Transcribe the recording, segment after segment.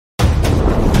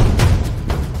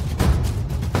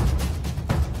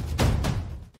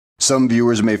Some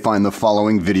viewers may find the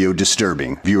following video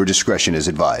disturbing. Viewer discretion is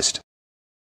advised.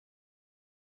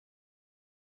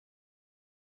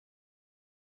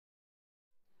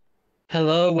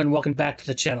 Hello and welcome back to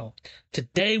the channel.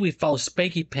 Today we follow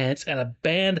Spanky Pants and a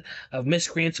band of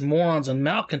miscreants, morons, and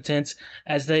malcontents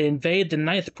as they invade the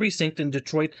 9th precinct in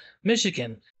Detroit,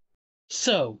 Michigan.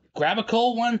 So, grab a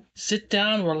cold one, sit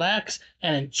down, relax,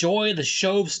 and enjoy the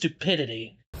show of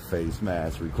stupidity. Face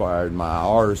mask required in my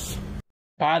arse.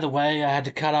 By the way, I had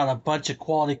to cut out a bunch of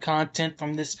quality content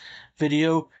from this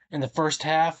video in the first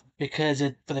half because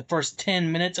for the first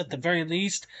 10 minutes at the very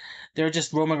least, they're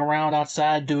just roaming around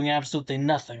outside doing absolutely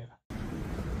nothing.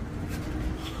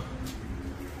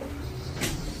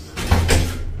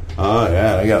 Oh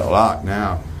yeah, they got it locked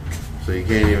now. So you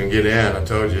can't even get in, I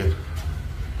told you.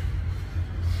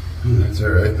 That's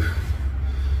alright.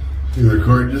 You can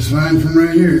record just fine from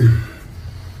right here.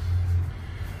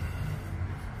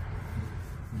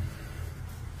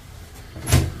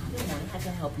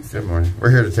 Good morning.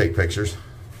 We're here to take pictures.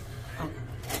 Okay.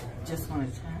 Just one at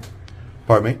a time?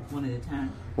 Pardon me? One at a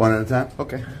time. One at a time?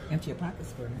 Okay. Empty your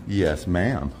pockets for me. Yes,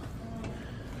 ma'am.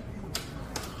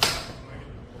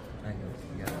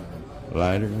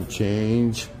 Lighter,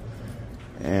 change,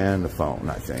 and the phone,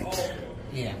 I think.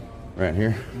 Yeah. Right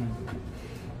here.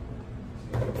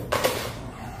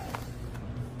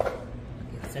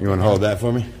 You want to hold that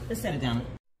for me? Just set it down.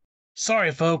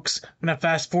 Sorry folks, I'm gonna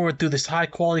fast forward through this high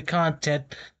quality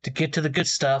content to get to the good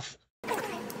stuff.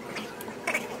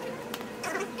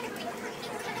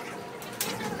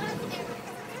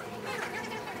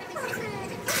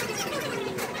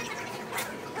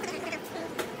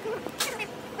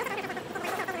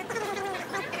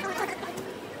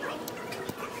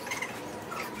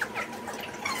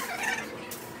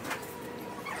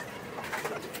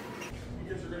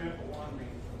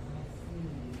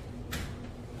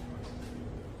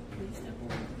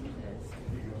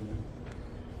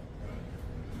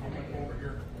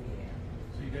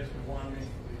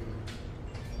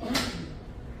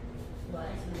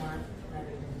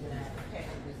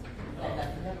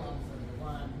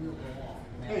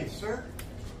 Hey, sir,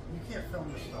 you can't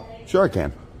film this stuff. Sure I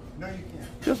can. No, you can't.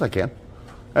 Yes, I can.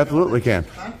 Absolutely can.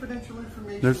 Confidential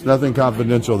information. There's nothing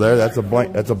confidential there. That's a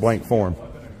blank form.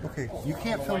 Okay, you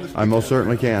can't film this. I most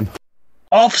certainly can.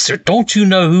 Officer, don't you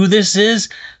know who this is?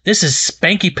 This is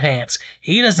Spanky Pants.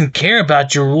 He doesn't care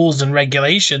about your rules and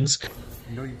regulations.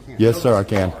 No, you can't. Yes, sir, I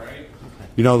can.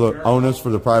 You know the onus for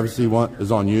the privacy one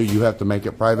is on you. You have to make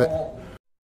it private.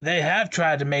 They have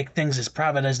tried to make things as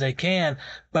private as they can,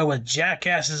 but with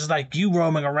jackasses like you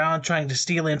roaming around trying to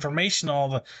steal information all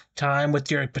the time with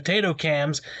your potato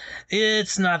cams,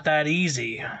 it's not that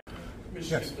easy.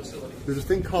 Yes. There's a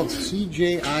thing called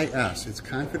CJIS. It's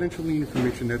confidential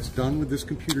information that's done with this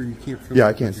computer. You can't film. Yeah,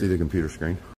 I can't see the computer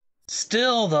screen.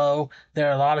 Still, though, there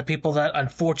are a lot of people that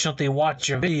unfortunately watch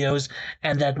your videos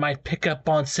and that might pick up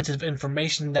on sensitive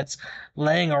information that's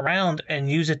laying around and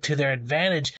use it to their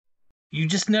advantage. You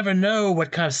just never know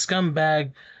what kind of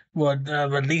scumbag would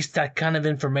release that kind of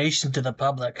information to the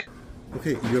public.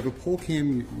 Okay, you have a poll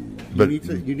cam. But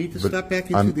You need to step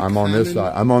back into I'm on this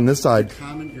side. I'm on this side.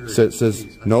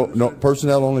 Says no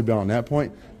personnel only beyond that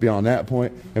point, beyond that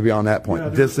point, and beyond that point. Yeah,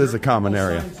 this is a common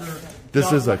area. This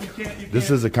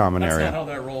is a common That's area. not how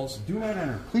that rolls. Do not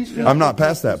enter. Please. I'm not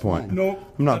past that point. Nope.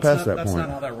 I'm not past that That's point. not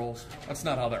how that rolls. That's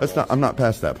not how that That's rolls. not. I'm not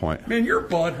past that point. Man, your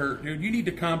butt hurt, dude. You need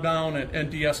to calm down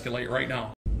and de-escalate right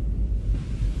now.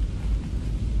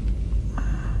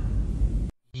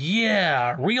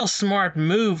 Yeah, real smart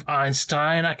move,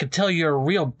 Einstein. I can tell you're a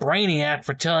real brainiac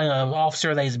for telling an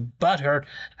officer that he's butthurt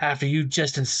after you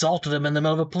just insulted him in the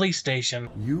middle of a police station.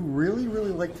 You really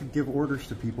like to give orders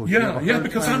to people. Yeah,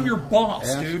 because I'm your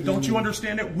boss, dude. Don't you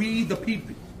understand it? We, the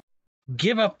people.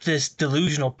 Give up this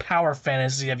delusional power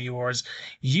fantasy of yours.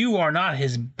 You are not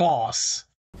his boss.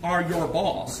 Are your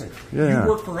boss. Okay. Yeah. You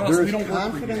work for us. There We is don't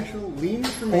work for you. confidential lean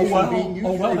information being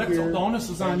used right here. The onus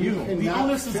is on you. The cannot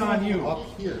onus is on film you.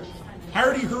 Up here. I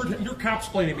already heard you're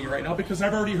copsplaining me right now because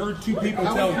I've already heard two people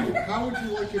tell you. How would you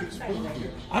like it explained to you?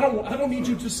 I don't need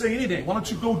you to say anything. Why don't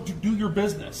you go do your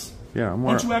business? Yeah, I'm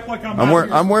Why where. don't you act like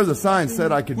I'm where the sign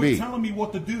said I could Quit be. telling me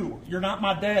what to do. You're not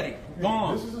my daddy.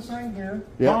 Gone. This is a sign here.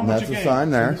 Yeah, Gone and with that's your a game.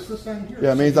 sign there. This is a sign here.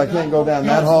 Yeah, it means I can't go down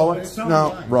that hallway.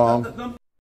 No, wrong.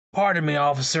 Pardon me,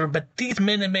 officer, but these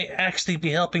men may actually be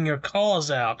helping your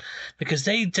cause out because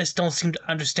they just don't seem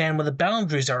to understand where the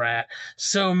boundaries are at.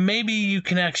 So maybe you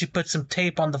can actually put some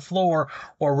tape on the floor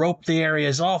or rope the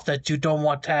areas off that you don't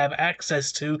want to have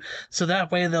access to, so that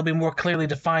way there'll be more clearly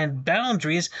defined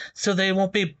boundaries so they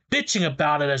won't be bitching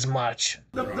about it as much.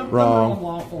 Wrong.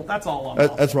 Unlawful. That's all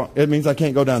unlawful. That's wrong. It means I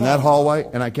can't go down that hallway,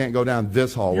 and I can't go down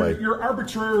this hallway. You're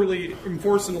arbitrarily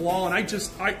enforcing the law, and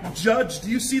Judge, do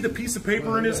you see the piece of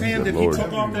paper in his hand that he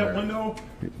took off that window?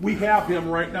 We have him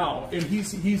right now, and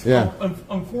he's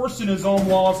enforcing his own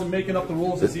laws and making up the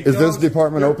rules as he goes. Is this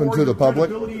department open to the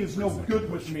public? Credibility is no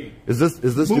good with me. Is this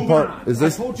department? Is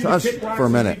this just for a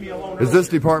minute? Is this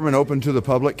department open to the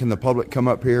public? Can the public come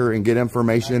up here and get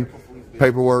information,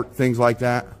 paperwork, things like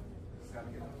that?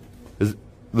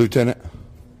 Lieutenant,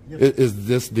 is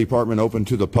this department open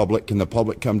to the public? Can the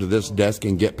public come to this desk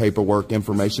and get paperwork,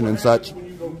 information, and such? When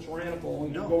you go tyrannical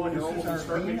and you go on your own and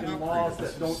start making laws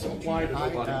that don't apply to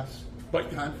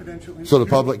nobody. So the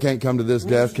public can't come to this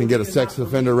desk and get a sex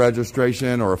offender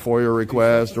registration or a FOIA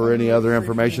request or any other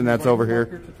information that's over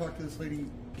here?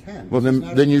 Well,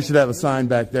 then you should have a sign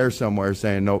back there somewhere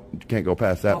saying, nope, you can't go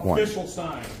past that point. Official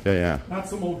sign. Yeah. Not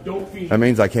some old dope fiend. That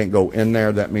means I can't go in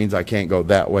there. That means I can't go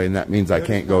that way. And that means I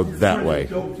can't go that way.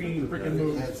 Dope fiend freaking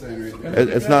move.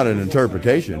 It's not an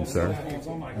interpretation, sir.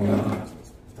 Oh my God.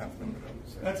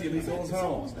 That's illegal as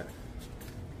hell.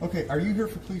 Okay, are you here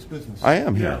for police business? I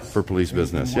am here for police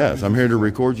business, yes. I'm here to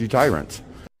record you tyrants.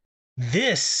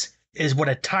 This is what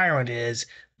a tyrant is.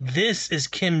 This is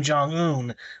Kim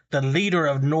Jong-un, the leader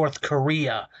of North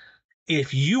Korea.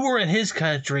 If you were in his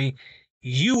country,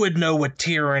 you would know what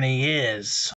tyranny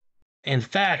is. In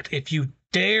fact, if you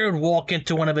dared walk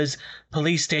into one of his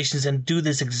police stations and do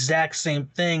this exact same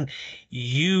thing,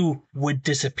 you would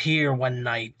disappear one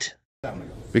night.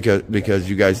 Because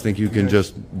you guys think you can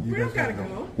just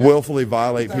willfully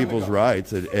violate people's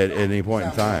rights at any point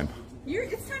in time.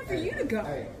 It's time for you to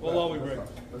go. Well, all we break.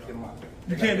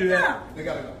 You can't do that. They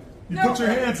gotta go. You put your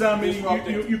hands on me.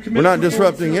 You commit. We're not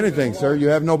disrupting anything, sir. You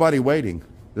have nobody waiting.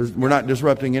 We're not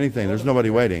disrupting anything. There's nobody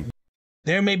waiting.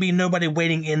 There may be nobody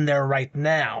waiting in there right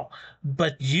now,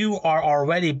 but you are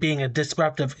already being a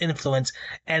disruptive influence,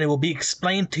 and it will be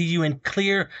explained to you in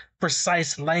clear,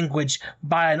 precise language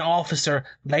by an officer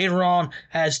later on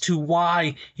as to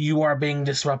why you are being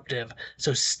disruptive.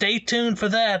 So stay tuned for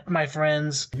that, my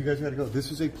friends. You guys gotta go.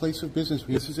 This is a place of business.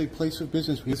 This is a place of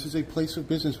business. This is a place of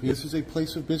business. This is a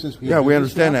place of business. Yeah, we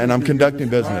understand that, and I'm conducting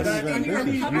business. I'm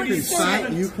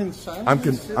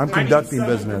conducting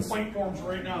business. Complaint forms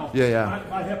right now. Yeah.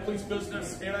 I have police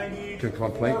business, and I need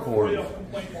complaint forms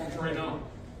right now.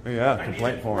 Yeah,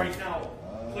 complaint forms right now.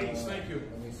 Please, thank you.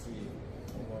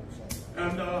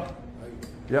 And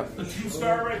yep. The shoe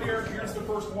star right here. Here's the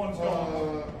first one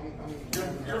going.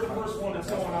 You're the first one that's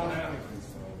going on that.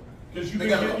 Because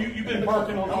you've been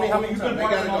barking on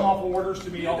unlawful orders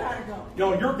to me.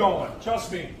 Yo, you're going.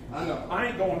 Trust me. I know. I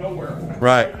ain't going nowhere.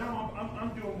 Right. Now I'm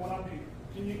doing what I'm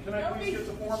doing. Can I please get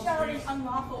the forms, shouting please?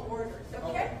 unlawful orders,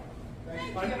 okay?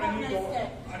 Thank you. I need to go.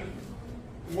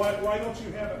 Why don't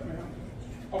you have it, ma'am?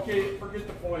 Okay, forget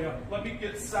the FOIA. Let me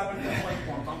get 7 complaint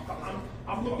forms.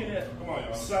 I'm looking at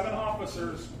 7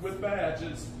 officers with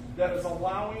badges that is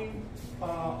allowing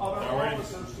other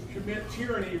officers to commit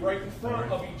tyranny right in front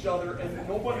of each other, and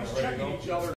nobody's checking each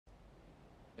other.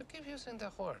 You keep using the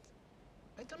word.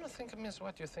 I don't think it means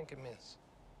what you think it means.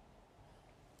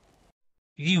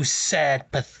 You sad,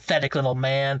 pathetic little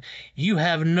man. You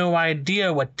have no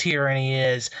idea what tyranny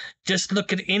is. Just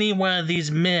look at any one of these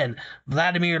men.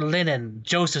 Vladimir Lenin,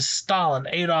 Joseph Stalin,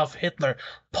 Adolf Hitler,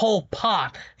 Pol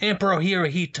Pot, Emperor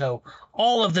Hirohito.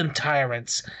 All of them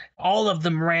tyrants. All of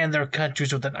them ran their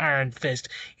countries with an iron fist.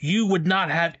 You would not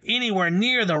have anywhere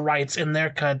near the rights in their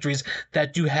countries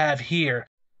that you have here.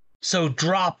 So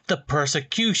drop the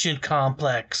persecution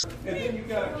complex. And then you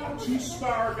got a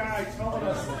 2-star guy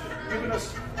giving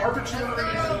us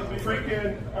arbitrary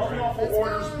freaking unlawful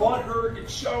orders, butthurt. It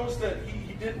shows that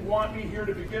he didn't want me here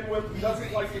to begin with. He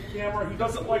doesn't like the camera. He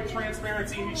doesn't like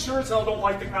transparency. And he sure as hell don't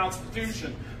like the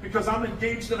Constitution because I'm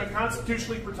engaged in a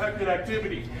constitutionally protected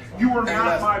activity. You are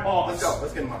not my boss. Let's go.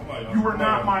 Let's get him out. You are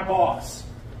not my boss.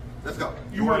 Let's go.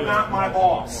 You are not my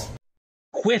boss.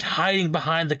 Quit hiding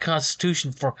behind the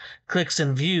Constitution for clicks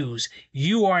and views.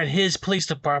 You are in his police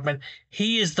department.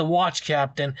 He is the watch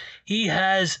captain. He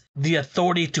has the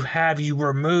authority to have you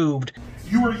removed.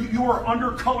 You are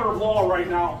under color of law right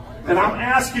now, and I'm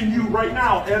asking you right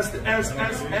now, as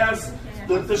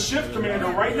the shift commander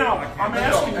right now, I'm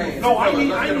asking you. No, I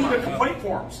need the complaint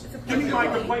forms. Give me my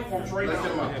complaint forms right now.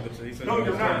 No,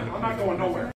 you're not. I'm not going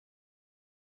nowhere.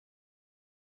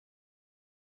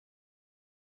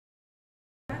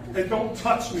 And don't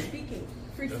touch me.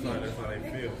 That's not how they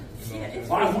feel.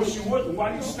 I wish you wouldn't.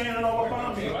 Why are you standing all up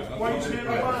on me? Why are you standing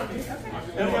up on me?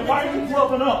 And why are you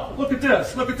gloving up? Look at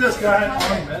this. Look at this, guy.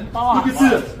 Look at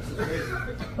this.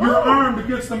 You're armed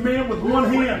against a man with one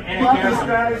hand. Look at this,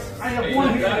 guys. I have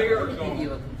one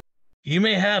hand. You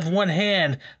may have one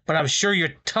hand, but I'm sure your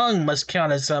tongue must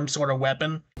count as some sort of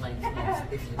weapon.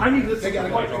 I need this. Okay,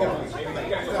 but I'm going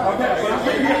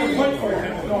to get a complaint for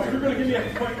him. No, you're going to give me a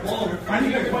complaint for him. I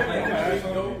need a complaint for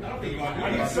him. I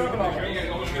need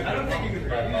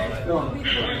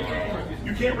 $7.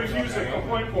 You can't refuse a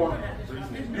complaint for him.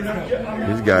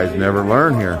 These guys never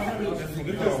learn here.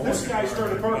 Because this guy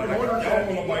started barking orders at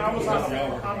me when I was on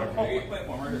the public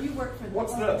platform.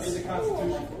 What's this? The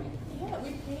Constitution.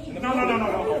 No.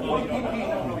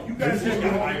 You guys just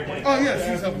got my complaint. Oh, yes,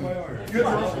 she's helping. You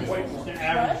have your complaint.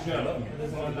 Shut up.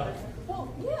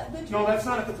 No, that's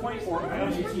not a complaint for him.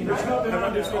 There's nothing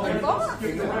on this.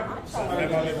 Give the records.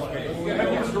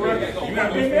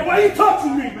 Man, why are you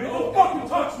touching me, man? Don't fucking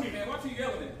touch me.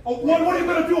 Oh, what are you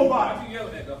going to do about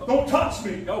it? Don't touch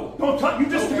me. Don't touch. You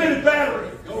just committed battery.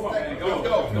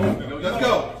 Let's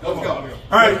go.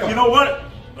 All right, you know what?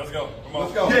 Let's go. Come on.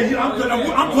 Let's go. Yeah,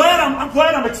 I'm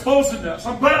glad I'm exposing this.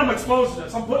 I'm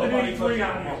putting an 83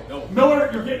 on you. Miller,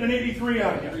 you're getting an 83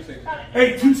 on you.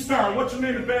 Hey, 2-star. What's your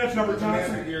name and badge number,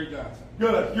 Johnson?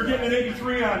 Good. You're getting an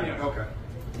 83 on you. Okay.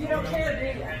 You don't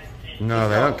care, do you? No,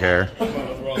 they don't care.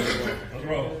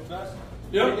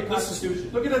 Yep,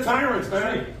 look at the tyrants,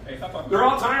 man. They're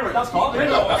all tyrants. That's called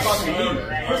First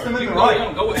Amendment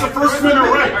right. It's a First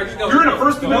Amendment right. You're in a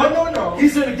First Amendment. No.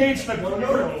 He's engaged in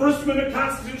a First Amendment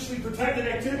constitutionally protected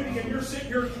activity, and you're sitting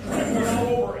here all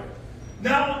over it.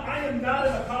 Now, I am not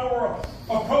in the power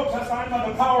of protest. I'm on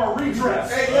the power of redress.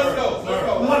 Hey, let's go.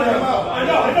 I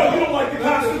know. You don't like the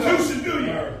Constitution, do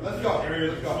you? Let's go.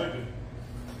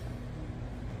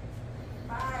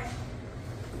 Bye.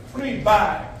 What do you mean,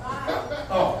 bye?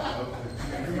 Oh.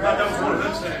 That was one of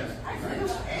those things.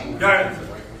 Guys,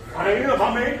 I am.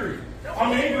 I'm angry.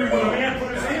 I'm angry when a man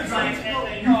put his hands on me.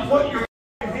 You put your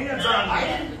hands on me. I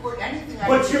didn't put anything on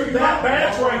But that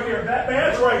badge right there,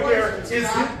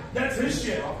 that's his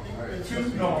shit.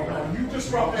 No, you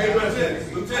disrupted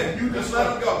it. Lieutenant, you just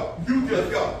let him go. You did. Let's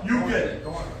go. You did it.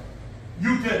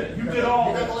 You did it. You did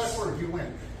all You got the this. last word. You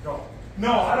win. Go.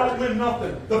 No, I don't win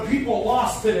nothing. The people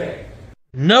lost today.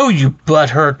 No, you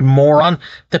butthurt moron.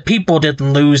 The people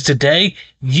didn't lose today.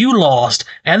 You lost,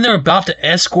 and they're about to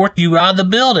escort you out of the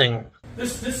building.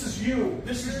 This is you.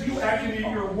 This is you acting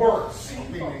in your words.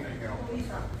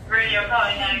 Radio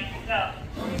calling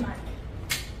 960.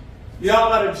 Y'all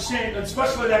got to shame,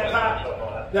 especially that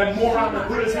cop, that moron that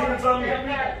put his hands on me.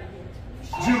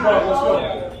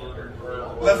 Jubo,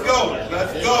 let's go.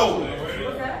 Let's go.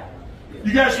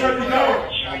 You guys ready to go?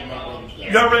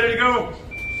 Y'all ready to go?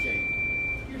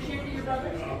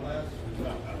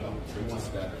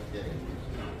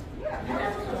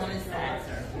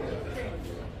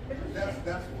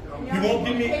 He won't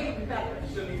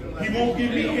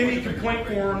give me any complaint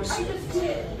forms.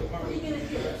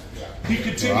 He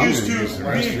continues to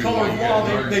be in color of law.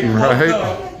 They gloved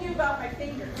up.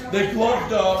 They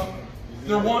gloved up.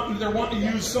 They're wanting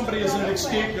to use somebody as an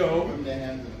scapegoat.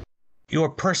 Your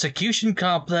persecution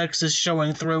complex is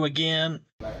showing through again.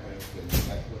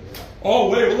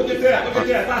 Oh wait, look at that! Look at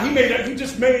that! Now he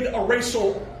just made a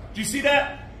racial. Do you see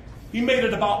that? He made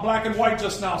it about black and white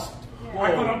just now.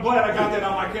 I'm glad I got that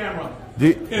on my camera.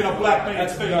 In a black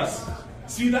man's face.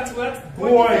 See, that's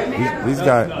boy. These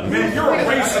guys. Man, you're a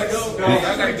racist.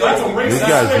 That's a racist. These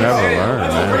guys never learn.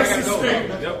 That's a racist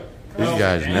statement. These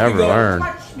guys never learn.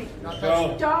 Touch me.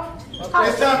 Don't touch me.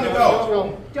 It's time to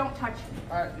go. Don't touch me.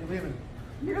 All right, you're leaving.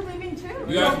 You're leaving too.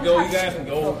 You guys can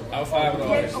go outside with all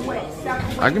Get this away. shit. Step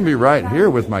away. I can be right here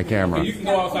with my camera. You can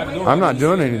go outside the door. I'm not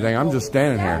doing anything. I'm just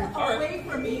standing here. Away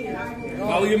from me and I will.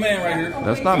 Follow your man right here.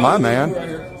 That's not my man.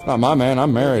 It's not my man.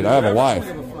 I'm married. I have a wife.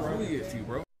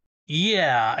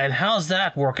 Yeah, and how's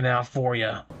that working out for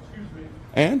you?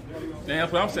 And?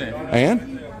 That's what I'm saying.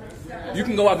 And? You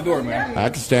can go out the door, man. I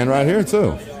can stand right here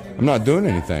too. I'm not doing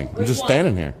anything. I'm just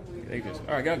standing here.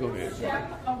 All right, gotta go ahead.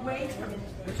 Step away from me.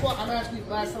 I'm asking you the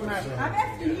last time. I'm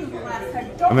asking you the last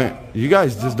time. I mean, you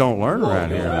guys just don't learn around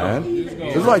here, man.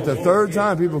 It's like the third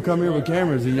time people come here with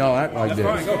cameras and y'all act like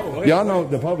this. Y'all know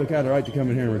the public had the right to come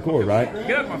in here and record, right?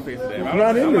 Get out my face today. I'm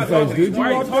not in your face, dude. You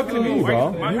walked up to me,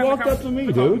 bro. You walked up to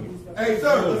me, dude. Hey,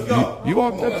 sir, let's go. You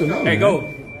walked up to me. Hey, go.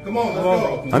 Come on, let's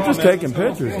go. I'm just taking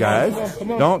pictures, guys.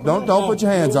 Don't put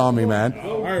your hands on me, man.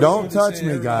 Don't touch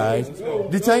me, guys.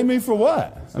 Detain me for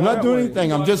what? I'm not doing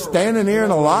anything. I'm just standing here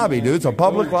in a lobby, dude. It's a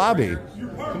public lobby.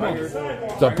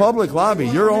 It's a public lobby.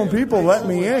 Your own people let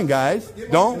me in, guys.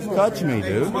 Don't touch me,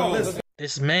 dude.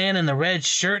 This man in the red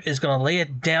shirt is going to lay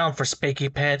it down for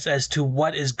Spanky Pants as to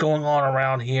what is going on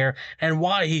around here and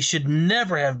why he should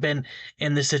never have been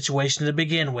in this situation to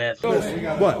begin with.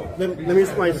 What? Let me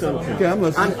explain something to you. Okay, I'm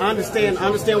listening. I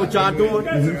understand what y'all doing,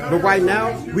 but right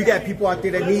now, we got people out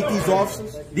there that need these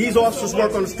officers. These officers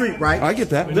work on the street, right? I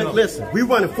get that. Listen, we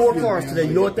running 4 cars today.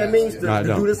 You know what that means? I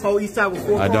don't. To do this whole east side with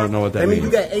 4 cars? I don't know what that means.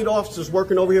 means. You got 8 officers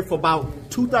working over here for about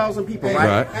 2,000 people,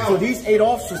 right? So these 8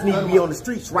 officers need to be on the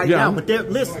streets right now, but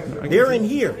they're in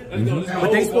here,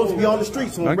 but they supposed to be on the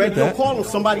streets. So we're ready to call them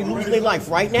somebody losing their life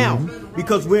right now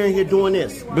because we're in here doing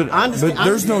this. But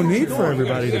there's no need for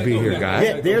everybody to be here,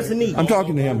 guys. There's a need. I'm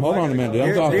talking to him. Hold on a minute, dude.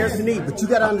 I'm talking. There's a need, but you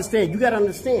got to understand. You got to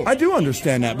understand. I do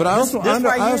understand that, but I also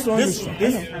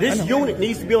understand. This unit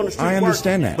needs to be on the street. I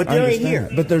understand that. But they're in here.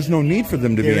 But there's no need for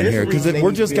them to be in here because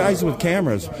we're just guys with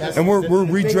cameras, and we're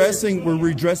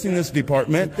redressing this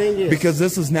department because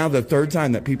this is now the 3rd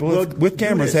time that people with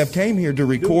cameras have came here to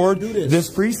record this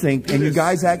precinct, and you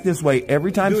guys act this way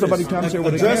every time somebody comes here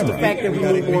with a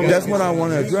camera. That's what I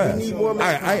want to address.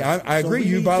 I agree.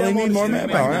 You probably need more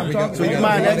manpower. I'm talking to you.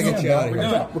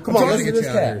 Come on, let's get this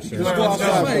cat.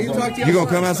 You gonna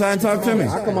come outside and talk to me?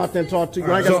 I come out there and talk to you.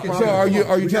 So are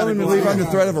you telling me to leave under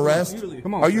threat of arrest?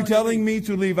 Are you telling me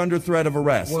to leave under threat of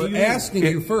arrest? We're asking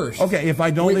you first. Okay, if I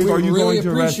don't leave, are you going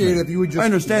to arrest me? I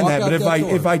understand that, but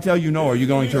if I tell you no, are you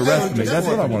going to arrest me? That's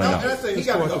what I want to know.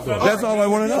 That's all I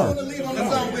want to know.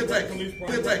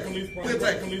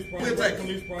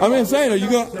 I'm insane.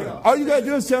 All you gotta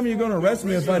do is tell me you're gonna arrest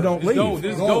me if I don't leave.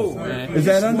 Just go, man. Is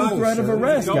that under threat of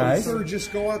arrest, guys?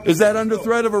 Is that under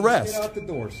threat of arrest?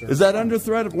 Is that under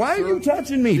threat of? Why are you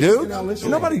touching me, dude?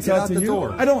 Nobody touching you.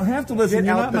 I don't have to listen.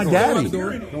 You're not my daddy.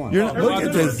 You're not. Look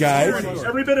at this, guys.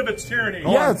 Every bit of it's tyranny.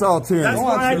 Yeah, it's all tyranny. That's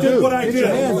why I did what I Get did. your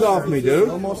hands off me, dude.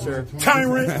 Almost, sir.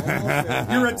 Tyrant.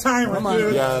 You're a tyrant,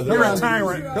 dude. You're a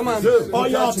tyrant. Come on, dude. All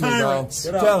y'all tyrants.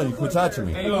 I'm telling you, quit touching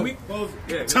me.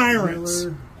 Tyrants.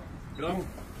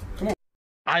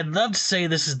 I'd love to say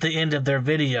this is the end of their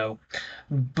video,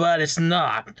 but it's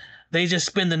not. They just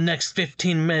spend the next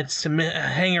 15 minutes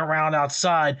hanging around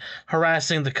outside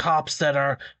harassing the cops that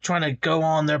are trying to go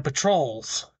on their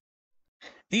patrols.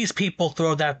 These people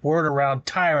throw that word around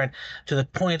tyrant to the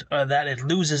point that it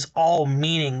loses all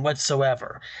meaning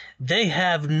whatsoever. They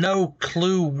have no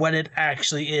clue what it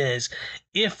actually is.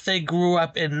 If they grew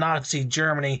up in Nazi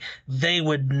Germany, they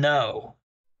would know.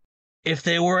 If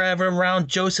they were ever around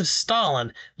Joseph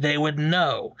Stalin, they would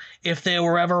know. If they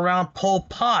were ever around Pol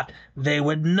Pot, they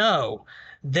would know.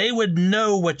 They would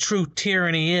know what true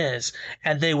tyranny is,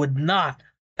 and they would not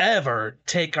ever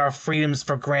take our freedoms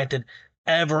for granted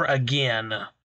ever again.